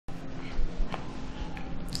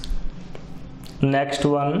Next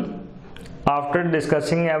one, after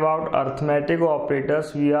discussing about arithmetic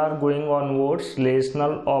operators, we are going onwards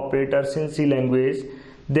relational operators in C language.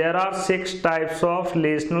 There are 6 types of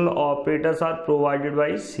relational operators are provided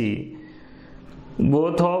by C.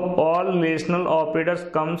 Both of all relational operators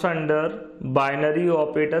comes under binary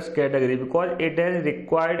operators category because it has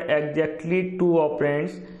required exactly 2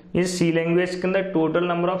 operands. In C language के अंदर total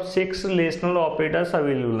number of 6 relational operators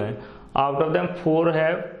available हैं. Out of them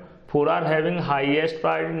 4 are having highest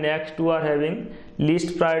priority, next 2 are having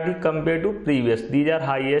least priority compared to previous. These are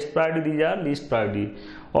highest priority, these are least priority.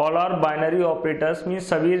 All are binary operators means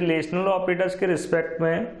सभी relational operators के respect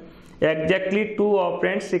में exactly 2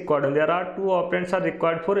 operands required. There are 2 operands are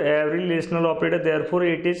required for every relational operator. Therefore,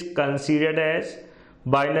 it is considered as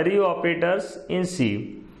binary operators in C.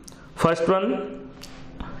 First one,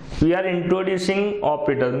 we are introducing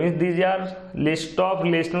operators means these are list of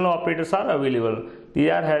relational operators are available. These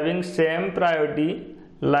are having same priority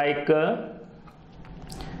like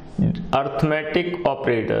arithmetic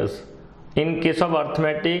operators. In case of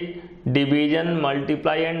arithmetic, division,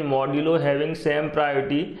 multiply and modulo having same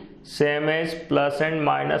priority, same as plus and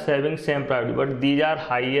minus having same priority, but these are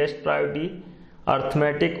highest priority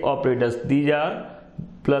arithmetic operators. These are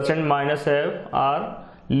plus and minus are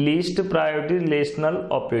least priority relational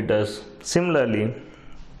operators. Similarly,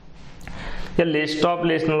 a list of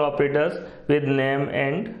relational operators with name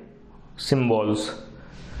and symbols.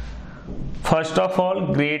 First of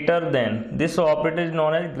all, greater than. This operator is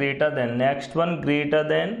known as greater than. Next one, greater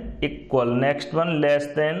than, equal. Next one, less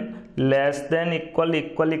than, equal,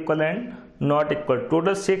 equal and not equal.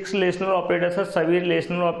 Total 6 relational operators है. सभी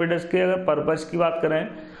relational operators के अगर purpose की बात करें,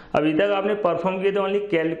 अभी तक आपने परफॉर्म किए थे ओनली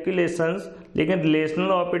कैलकुलेशंस, लेकिन रिलेशनल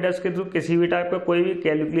ऑपरेटर्स के थ्रू किसी भी टाइप का कोई भी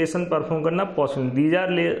कैलकुलेशन परफॉर्म करना possible. These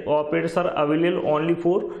are operators are available only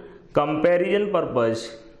for comparison purpose.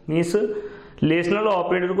 Means relational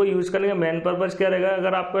operator को यूज करने का मेन पर्पज क्या रहेगा,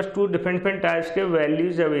 अगर आपके पास 2 डिफरेंट टाइप्स के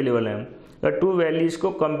वैल्यूज अवेलेबल हैं, अगर 2 वैल्यूज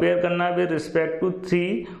को कंपेयर करना है विद रिस्पेक्ट टू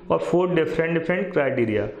 3 और 4 different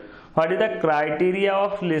criteria. What is the criteria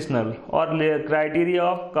of relational और क्राइटेरिया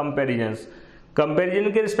ऑफ कंपेरिजन्स.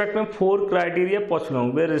 कंपेरिजन के रिस्पेक्ट में 4 क्राइटेरिया पॉसिबल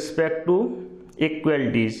होंगे विद रिस्पेक्ट टू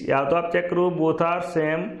इक्वलिटीज. या तो आप चेक करो बोथ आर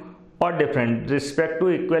सेम और डिफरेंट रिस्पेक्ट टू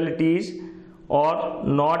इक्वलिटीज, और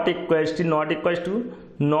not equal to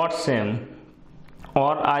not same,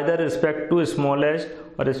 or either respect to smallest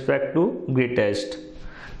or respect to greatest.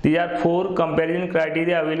 These are 4 comparison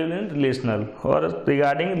criteria available in relational or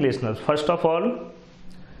regarding relational. First of all,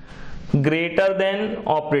 greater than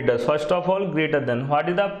operators. First of all, greater than. What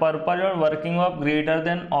is the purpose or working of greater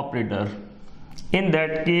than operator? In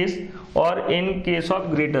that case, or in case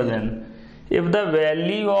of greater than, if the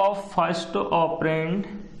value of first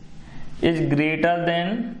operand is greater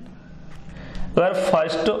than, अगर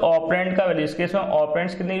first operand का value, इस case में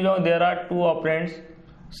operands कितने use होंगे, there are 2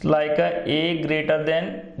 operands like a greater than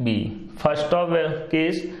B. First of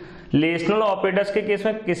case relational operators के case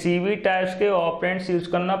में किसी भी टाइप्स के ऑपरेंड्स यूज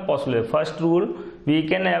करना पॉसिबल है. First rule, we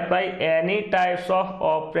can apply any types of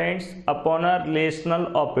operands upon a relational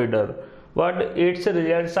operator but it's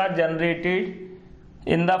results are generated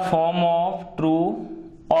in the form of true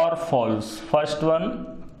और false. First one,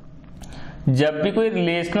 जब भी कोई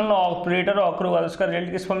रिलेशनल ऑपरेटर ऑकर होगा उसका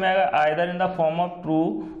result किस form में आएगा, either in the form of true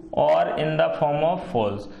और in the form of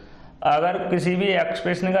false. अगर किसी भी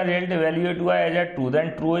एक्सप्रेशन का रिजल्ट इवैल्यूएट हुआ as a true, then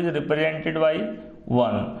true is represented by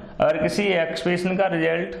 1. अगर किसी एक्सप्रेशन का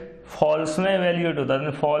रिजल्ट फॉल्स में इवैल्यूएट होता है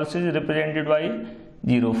then false is represented by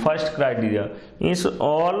 0. First criteria means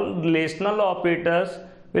all relational operators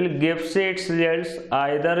will give its results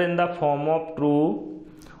either in the form of true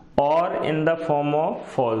और in the form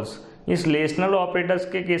of false. इस relational operators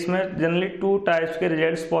के case में generally 2 types के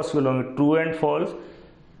results possible होंगे, true and false.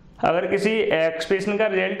 अगर किसी expression का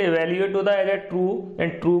result evaluate होता है as a true,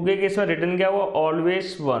 and true के केस में रिटर्न क्या हुआ,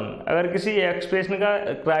 ऑलवेज 1. अगर किसी एक्सप्रेशन का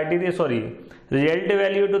रिजल्ट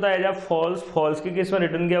इवैल्यूएट होता है एज ए फॉल्स, फॉल्स के केस में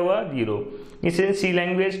रिटर्न क्या हुआ, 0. इस इन सी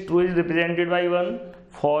language true is represented by 1,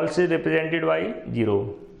 false is represented by 0.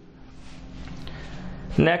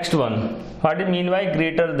 Next one, what is mean by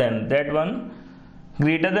greater than. That one,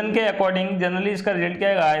 greater than के अकॉर्डिंग जनरली इसका result क्या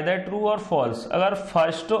है, आइदर ट्रू और फॉल्स. अगर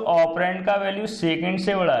फर्स्ट ऑपरेंड का वैल्यू सेकंड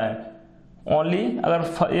से बड़ा है, ओनली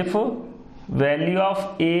अगर if value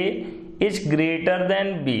of A is greater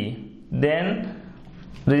than B, then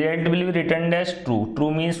result will be returned as true. True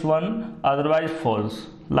means 1, otherwise false,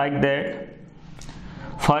 like that.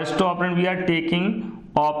 First operand we are taking,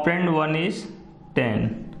 operand 1 is 10,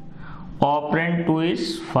 operand 2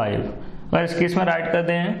 is 5. अगर इस case में right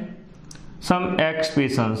करते हैं some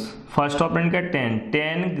expressions, first operand का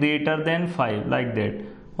 10 greater than 5 like that,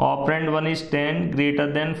 operand 1 is 10 greater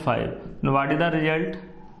than 5। What is the result?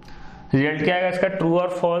 Result क्या आएगा इसका, true और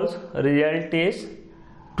false? Result is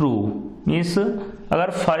true. Means अगर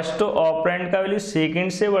फर्स्ट ऑपरेंड का वैल्यू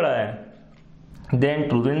सेकेंड से बड़ा है then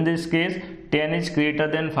true. In this case 10 is greater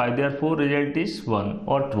than 5, therefore result is 1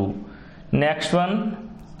 or true. Next one,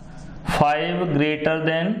 5 greater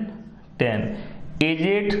than 10. Is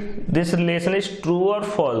it this relation is true or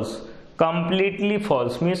false? Completely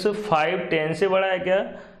false means 5 10 से बड़ा है क्या?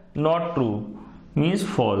 Not true means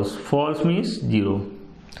false. False means 0.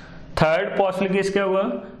 Third possible case क्या हुआ?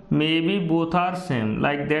 Maybe both are same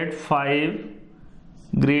like that 5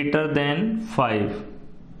 greater than 5.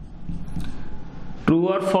 True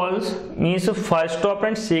और false means first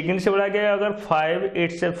operand second से बड़ा क्या है? अगर 5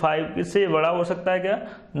 8 से 5 से बड़ा हो सकता है क्या?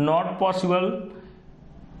 Not possible.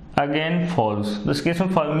 Again false. This case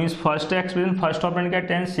में means first expression first operand क्या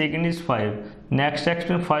 10 second is 5। Next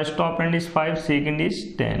expression first operand is 5 second is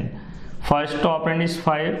 10। First operand is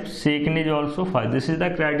 5 second is also 5। This is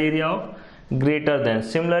the criteria of greater than.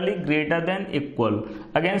 Similarly greater than equal,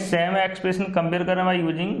 again same expression compare करें by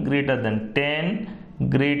using greater than. 10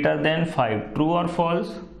 greater than 5, true और false?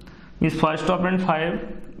 इस first operand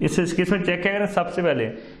 5। इस case में check क्या करें? सबसे पहले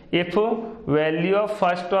if value of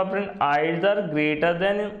first operand either greater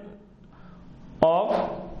than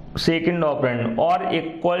of second operand और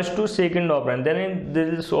equals to second operand then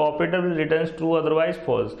this operator will return true otherwise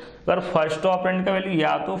false. अगर फर्स्ट ऑपरेंड का वैल्यू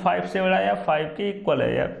या तो 5 से बड़ा है या 5 के इक्वल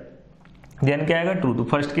है या देन क्या आएगा? ट्रू। तो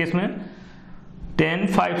फर्स्ट केस में 10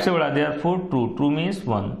 5 से बड़ा, therefore true. True means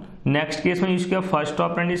 1। Next case में यूज किया first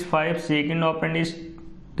operand is 5 second operand is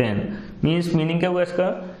 10 means meaning क्या हुआ इसका?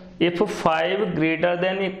 If 5 greater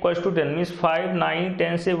than equal to 10 means 5 9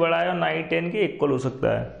 10 से बड़ा है और 9 10 के इक्वल हो सकता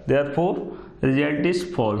है, therefore result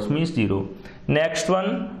is false means 0। Next one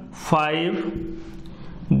 5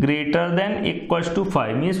 greater than equal to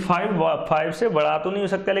 5 means 5 से बड़ा तो नहीं हो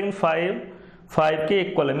सकता लेकिन 5 के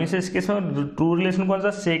इक्वल है मीन्स इस केस में ट्रू रिलेशन कौन सा?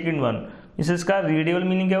 Second one. इसका रीडेबल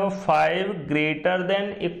मीनिंग क्या हुआ? 5 ग्रेटर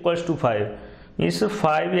देन इक्वल्स टू 5 इस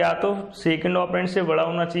 5 या तो सेकंड ऑपरेंड से बड़ा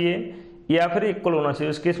होना चाहिए या फिर इक्वल होना चाहिए।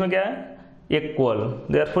 उस केस में क्या है? Equal,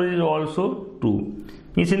 therefore is also true.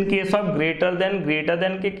 Means in case of greater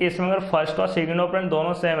than के केस में अगर फर्स्ट और सेकंड ऑपरेंड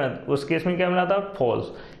दोनों सेम है उस केस में क्या मिला था?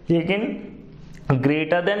 फॉल्स। लेकिन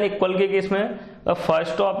ग्रेटर देन इक्वल के केस में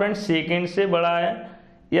फर्स्ट ऑपरेंड सेकंड से बड़ा है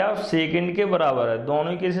या सेकंड के बराबर है,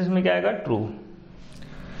 दोनों केसेस में क्या आएगा? True.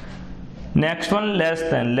 Next one less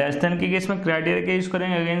than के केस में क्राइटेरिया क्या यूज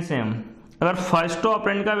करेंगे? Again same. अगर फर्स्ट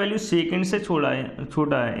ऑपरेंड का वैल्यू सेकंड से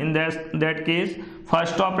छोटा है in that case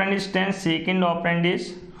first operand is 10 second operand is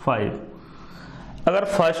 5। अगर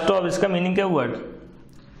फर्स्ट ऑफ इसका मीनिंग क्या हुआ?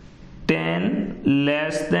 10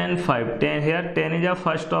 less than 5, 10 here 10 is a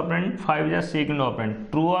first operand 5 is a second operand.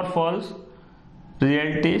 True और फॉल्स?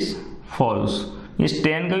 Result is false. इस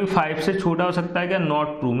 10 का भी 5 से छोटा हो सकता है क्या?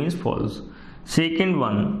 Not true means false. Second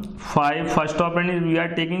one 5 first operand is we are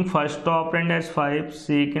taking first operand as 5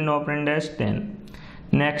 second operand as 10.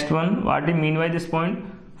 Next one what do you mean by this point?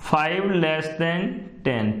 5 less than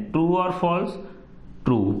 10, true or false?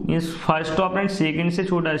 True means first operand second से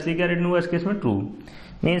छोटा इसलिए क्या return हुआ इस case में? True.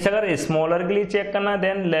 Means अगर smaller के लिए चेक करना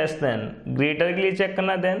देन लेस देन, ग्रेटर के लिए चेक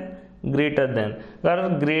करना देन ग्रेटर देन,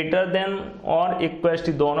 अगर ग्रेटर देन और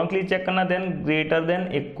इक्वलिटी दोनों के लिए चेक करना then greater than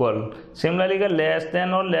equal. Similarly अगर लेस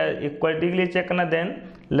देन और इक्वलिटी के लिए चेक करना than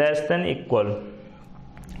less than equal.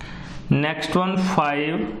 Next one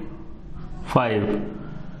 5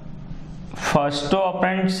 first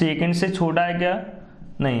operand second से छोटा है क्या?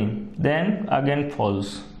 नहीं, then again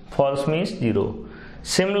false means 0।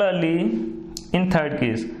 Similarly in third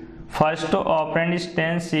case first operand is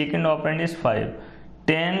 10 second operand is 5,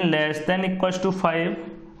 10 less than equals to 5,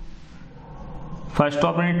 first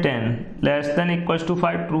operand 10 less than equals to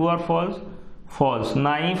 5, true or false? False।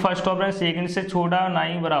 ना ही first operand second से छोटा और ना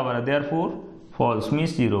ही बराबर है, therefore false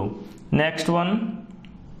means 0। Next one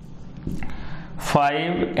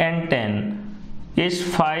 5 and 10 is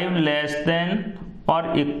 5 less than or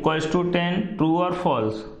equals to 10, true or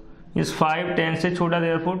false? is 5 10 से छोटा,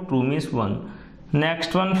 therefore true means 1।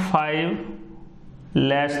 Next one 5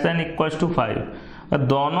 less than equals to 5,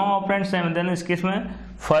 दोनों ऑपरेंड सेम देन इस केस में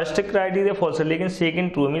फर्स्ट क्राइटेरिया फॉल्स है लेकिन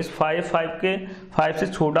second true means 5 से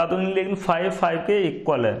छोटा तो नहीं लेकिन 5 के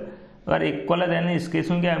इक्वल है। अगर इक्वल है देन इस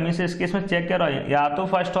केस में क्या मीन्स इस केस में चेक करो या तो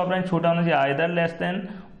फर्स्ट ऑपरेंड छोटा होना चाहिए आइदर लेस देन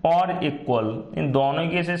और इक्वल, इन दोनों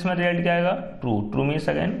केसेस में रिजल्ट क्या आएगा? True means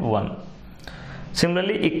again 1।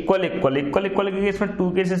 Similarly equal के केस में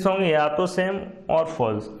 2 केसेस होंगे या तो सेम और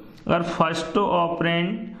फॉल्स। अगर फर्स्ट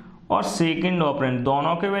ऑपरेंड और सेकंड ऑपरेंड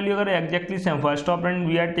दोनों के वैल्यू अगर exactly same, first operand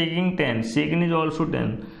we are taking 10 second is also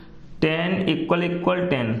 10 10 equal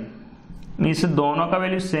 10 means दोनों का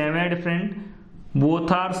वैल्यू सेम है different,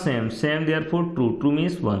 both are same therefore true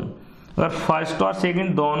means 1। अगर फर्स्ट और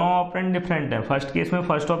सेकंड दोनों ऑपरेंड डिफरेंट है, फर्स्ट केस में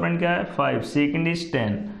फर्स्ट ऑपरेंड क्या है 5, सेकंड इज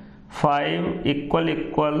 10, 5 इक्वल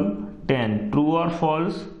 10, ट्रू और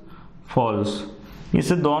फॉल्स।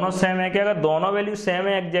 इससे दोनों सेम है क्या? अगर दोनों वैल्यू सेम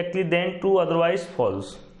है exactly then true, otherwise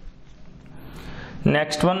false.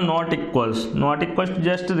 Next one not equals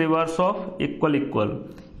just reverse of equal.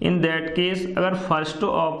 In that case अगर फर्स्ट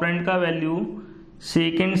ऑपरेंड का वैल्यू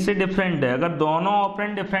सेकंड से डिफरेंट है, अगर दोनों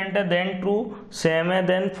ऑपरेंड डिफरेंट है देन ट्रू, सेम है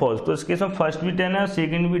देन फॉल्स। तो इस केस में फर्स्ट भी 10 है और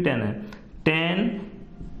सेकंड भी 10 है। 10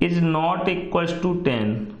 is not equals to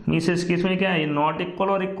 10 means इस केस में क्या है, नॉट इक्वल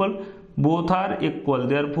और equal both are equal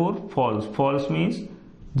therefore false means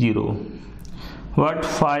 0। But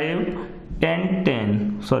 5 and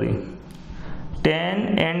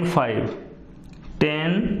 5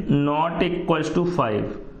 10 not equals to 5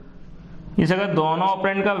 इस अगर दोनों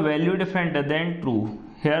ऑपरेंड का वैल्यू डिफरेंट है then true,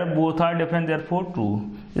 hair both are different therefore true.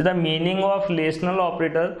 Is the meaning of relational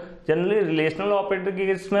operator. Generally relational operator के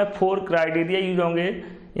case में 4 criteria use होंगे,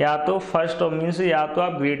 या तो फर्स्ट मीन्स या तो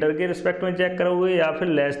आप ग्रेटर के रिस्पेक्ट में चेक करोगे, या फिर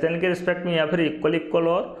लेस देन के रिस्पेक्ट में, या फिर इक्वल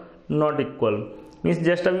और नॉट इक्वल मीन्स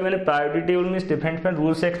जस्ट अभी मैंने priority table means different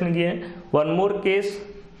rules explain किए। One more case,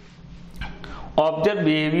 observe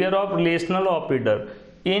behaviour of relational operator.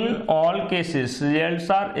 In all cases, results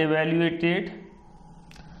are evaluated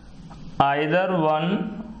either 1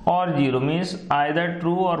 or 0 means either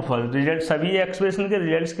true or false। Result सभी expression के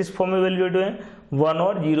results किस form में evaluate हुए? 1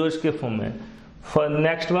 और 0 के form में। For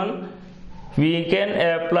next one, we can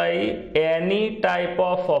apply any type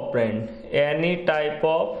of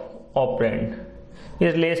operand.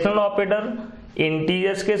 ये relational operator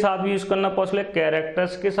integers के साथ भी यूज करना पॉसिबल है,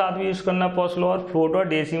 कैरेक्टर्स के साथ भी यूज करना पॉसिबल और फ्लोट और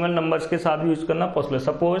डेसिमल नंबर्स के साथ भी यूज करना पॉसिबल है।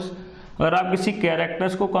 सपोज अगर आप किसी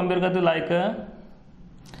कैरेक्टर्स को कंपेयर करते हो, लाइक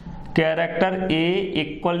कैरेक्टर ए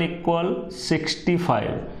इक्वल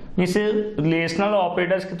 65 इसे रिलेशनल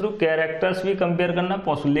ऑपरेटर्स के थ्रू कैरेक्टर्स भी कंपेयर करना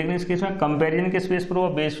पॉसिबल, लेकिन इस केस में कंपेरिजन के स्पेस पर वो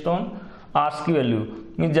बेस्ड ऑन आस्क की वैल्यू।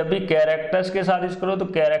 जब भी कैरेक्टर्स के साथ यूज करो तो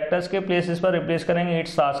कैरेक्टर्स के प्लेसेस पर रिप्लेस करेंगे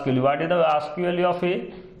it's ask value. What is the ask की वैल्यू ऑफ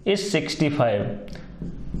ए इज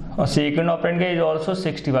 65 और सेकंड ऑपरेंड का इज ऑल्सो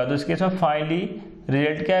 65। तो इस केस में फाइनली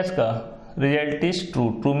रिजल्ट क्या है इसका? Result is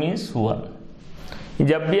true means 1।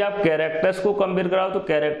 जब भी आप कैरेक्टर्स को कंपेयर कराओ तो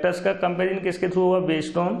कैरेक्टर्स का कंपेरिजन किसके थ्रू होगा?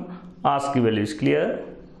 बेस्ड ऑन आस्क की value. Clear?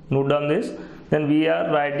 Note down this. Then we are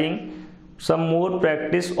writing some more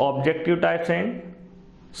practice objective types and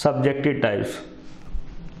subjective types.